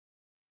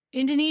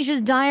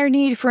Indonesia's dire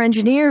need for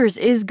engineers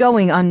is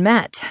going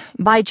unmet,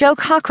 by Joe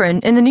Cochrane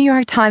in the New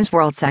York Times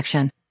World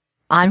section.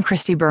 I'm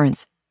Christy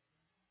Burns.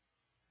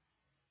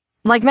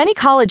 Like many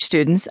college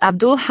students,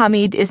 Abdul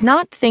Hamid is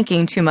not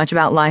thinking too much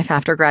about life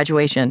after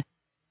graduation.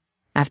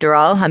 After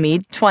all,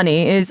 Hamid,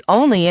 20, is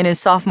only in his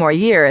sophomore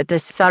year at the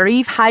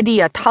Sarif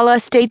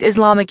Hidayatullah State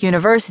Islamic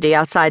University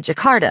outside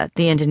Jakarta,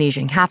 the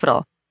Indonesian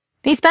capital.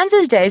 He spends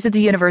his days at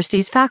the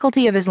university's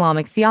Faculty of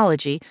Islamic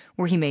Theology,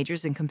 where he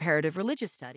majors in comparative religious studies.